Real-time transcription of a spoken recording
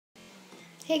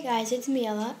Hey guys, it's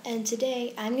Miela, and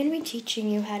today I'm going to be teaching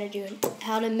you how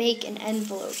to make an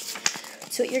envelope.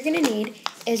 So what you're going to need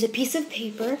is a piece of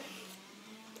paper.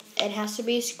 It has to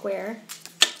be square,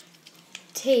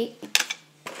 tape,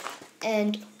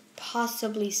 and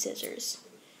possibly scissors.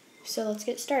 So let's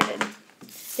get started.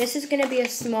 This is going to be a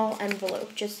small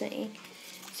envelope, just saying.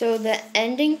 So the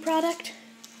ending product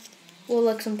will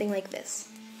look something like this.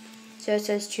 So it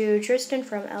says, to Tristan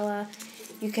from Ella.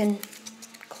 You can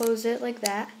close it like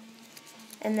that,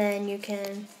 and then you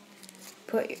can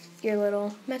put your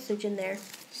little message in there.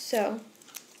 So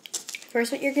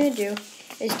first what you're going to do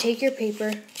is take your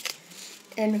paper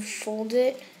and fold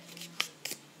it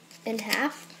in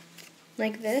half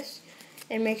like this,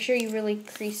 and make sure you really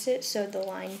crease it so the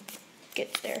line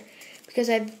gets there, because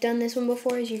I've done this one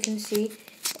before, as you can see,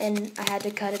 and I had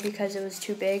to cut it because it was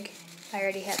too big. I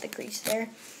already had the crease there.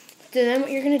 So then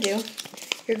what you're going to do,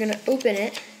 you're going to open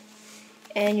it,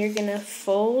 and you're going to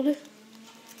fold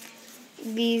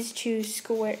these two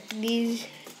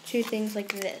things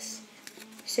like this.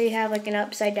 So you have like an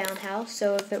upside down house.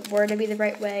 So if it were to be the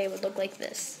right way, it would look like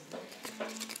this.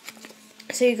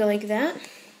 So you go like that.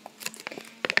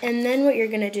 And then what you're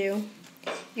going to do,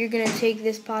 you're going to take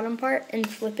this bottom part and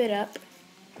flip it up.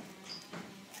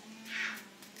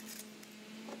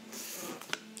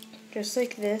 Just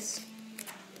like this.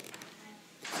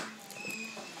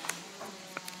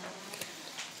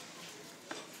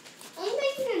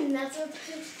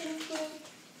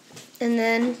 And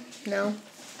then,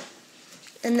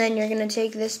 and then you're going to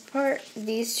take this part,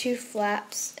 these two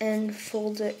flaps, and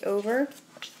fold it over.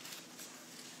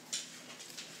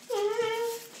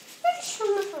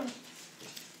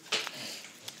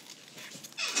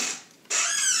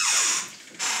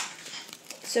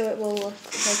 So it will look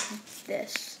like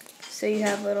this. So you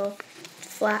have little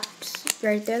flaps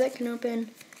right there that can open,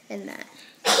 and that.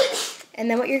 And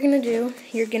then what you're going to do,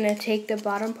 you're going to take the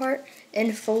bottom part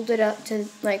and fold it up to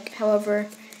however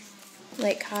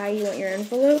high you want your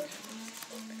envelope.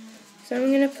 So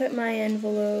I'm going to put my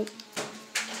envelope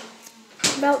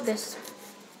about this,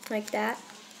 like that.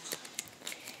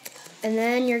 And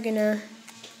then you're going to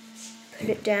put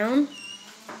it down.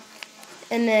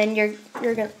 And then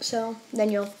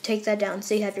you'll take that down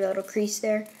so you have your little crease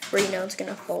there where you know it's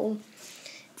going to fold.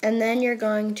 And then you're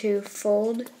going to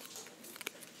fold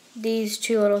these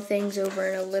two little things over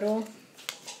in a little.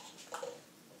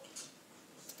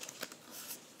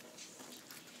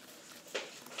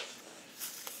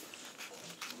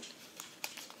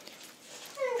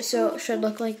 So it should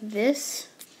look like this,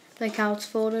 like how it's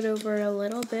folded over a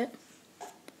little bit.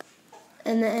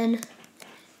 And then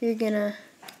you're gonna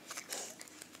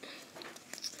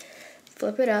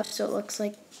flip it up so it looks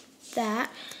like that.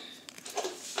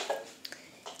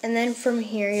 And then from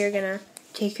here you're gonna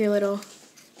take your little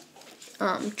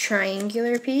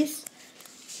triangular piece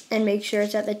and make sure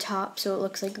it's at the top so it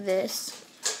looks like this.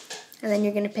 And then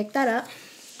you're gonna pick that up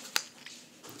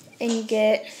and you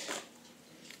get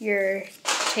your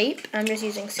tape. I'm just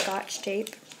using Scotch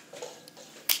tape,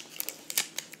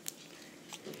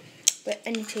 but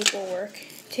any tape will work.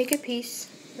 Take a piece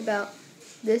about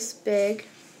this big.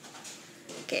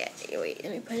 Okay, wait,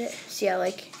 let me put it. See how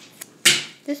like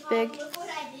this big.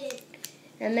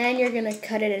 And then you're gonna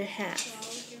cut it in half.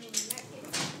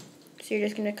 So you're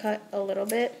just gonna cut a little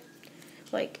bit.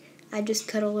 Like I just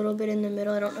cut a little bit in the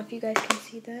middle. I don't know if you guys can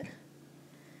see that.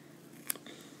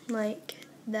 Like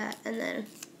that, and then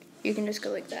you can just go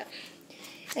like that.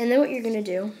 And then what you're going to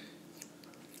do,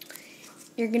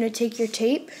 you're going to take your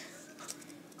tape,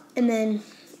 and then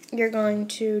you're going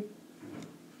to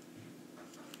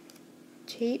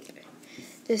tape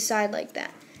this side like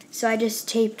that. So I just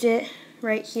taped it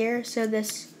right here so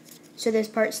this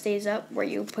part stays up where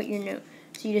you put your note.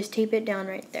 So you just tape it down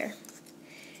right there.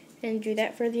 And do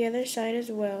that for the other side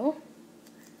as well.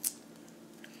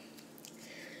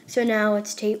 So now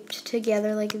it's taped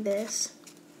together like this.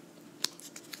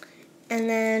 And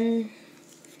then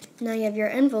now you have your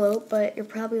envelope, but you're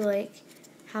probably like,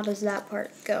 how does that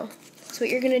part go? So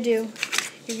what you're going to do,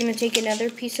 you're going to take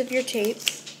another piece of your tape.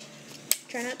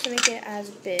 Try not to make it as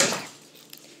big.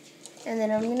 And then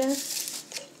I'm going to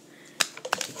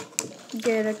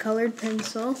get a colored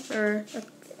pencil, or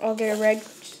I'll get a red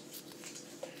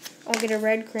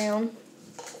crayon.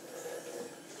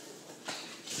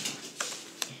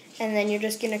 And then you're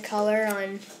just going to color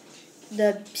on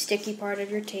the sticky part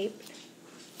of your tape,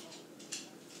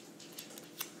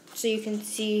 so you can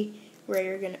see where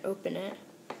you're going to open it.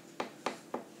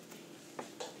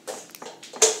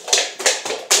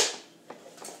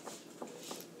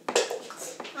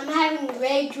 I'm having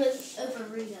rage with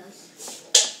burritos.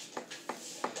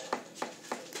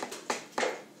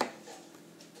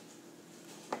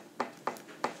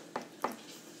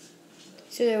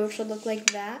 So it should look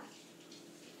like that.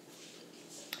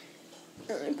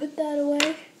 Let me put that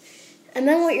away. And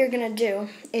then what you're going to do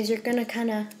is you're going to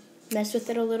kind of mess with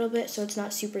it a little bit so it's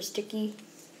not super sticky.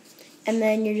 And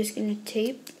then you're just going to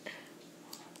tape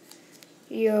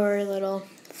your little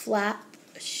flap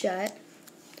shut.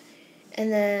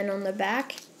 And then on the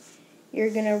back, you're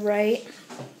going to write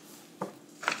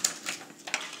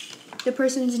the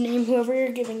person's name, whoever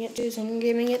you're giving it to. So I'm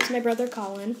giving it to my brother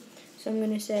Colin. So I'm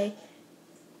going to say,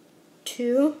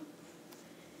 to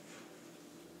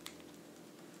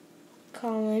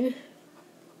Colin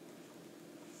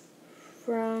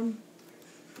from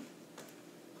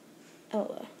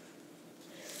Ella.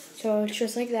 So it's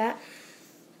just like that.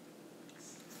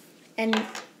 And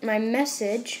my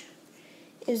message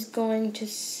is going to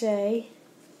say,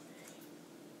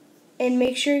 and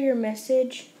make sure your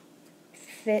message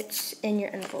fits in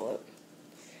your envelope.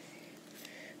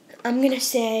 I'm going to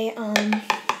say,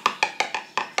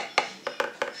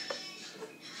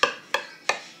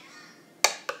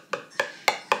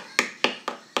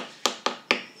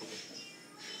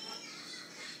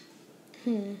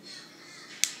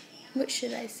 what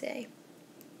should I say?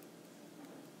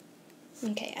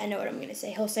 Okay, I know what I'm going to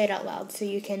say. He'll say it out loud so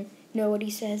you can know what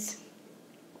he says.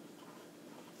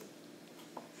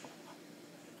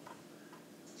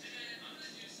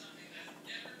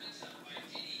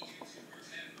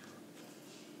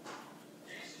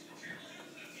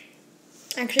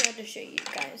 Actually, I'll just show you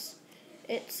guys.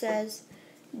 It says,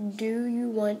 do you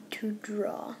want to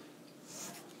draw?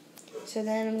 So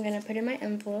then I'm going to put in my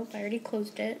envelope. I already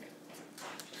closed it.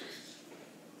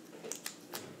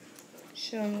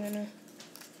 So I'm going to...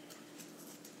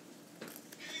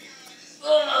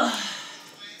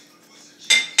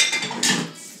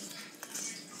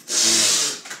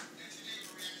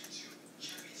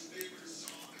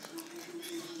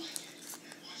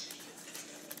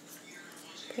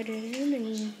 put it in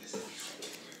and...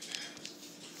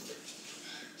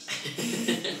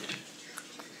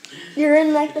 You're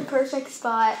in like the perfect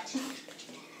spot.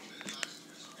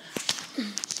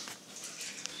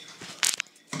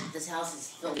 This house is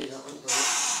filled with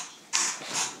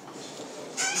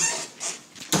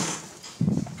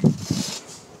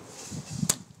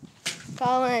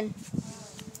Colin.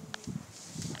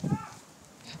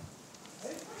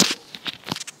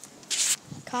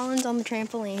 Colin's on the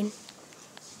trampoline.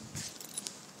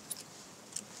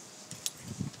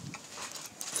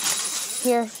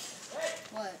 Here.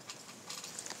 What?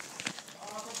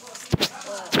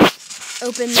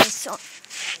 Open this.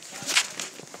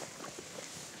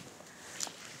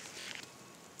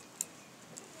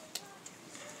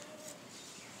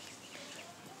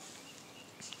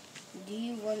 Do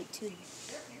you want to?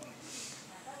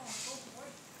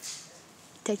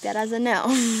 Take that as a no.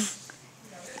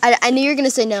 I knew you were going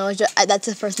to say no. That's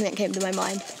the first thing that came to my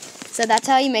mind. So that's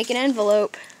how you make an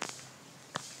envelope.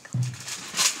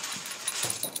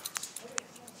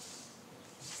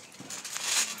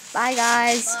 Bye,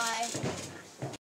 guys. Bye.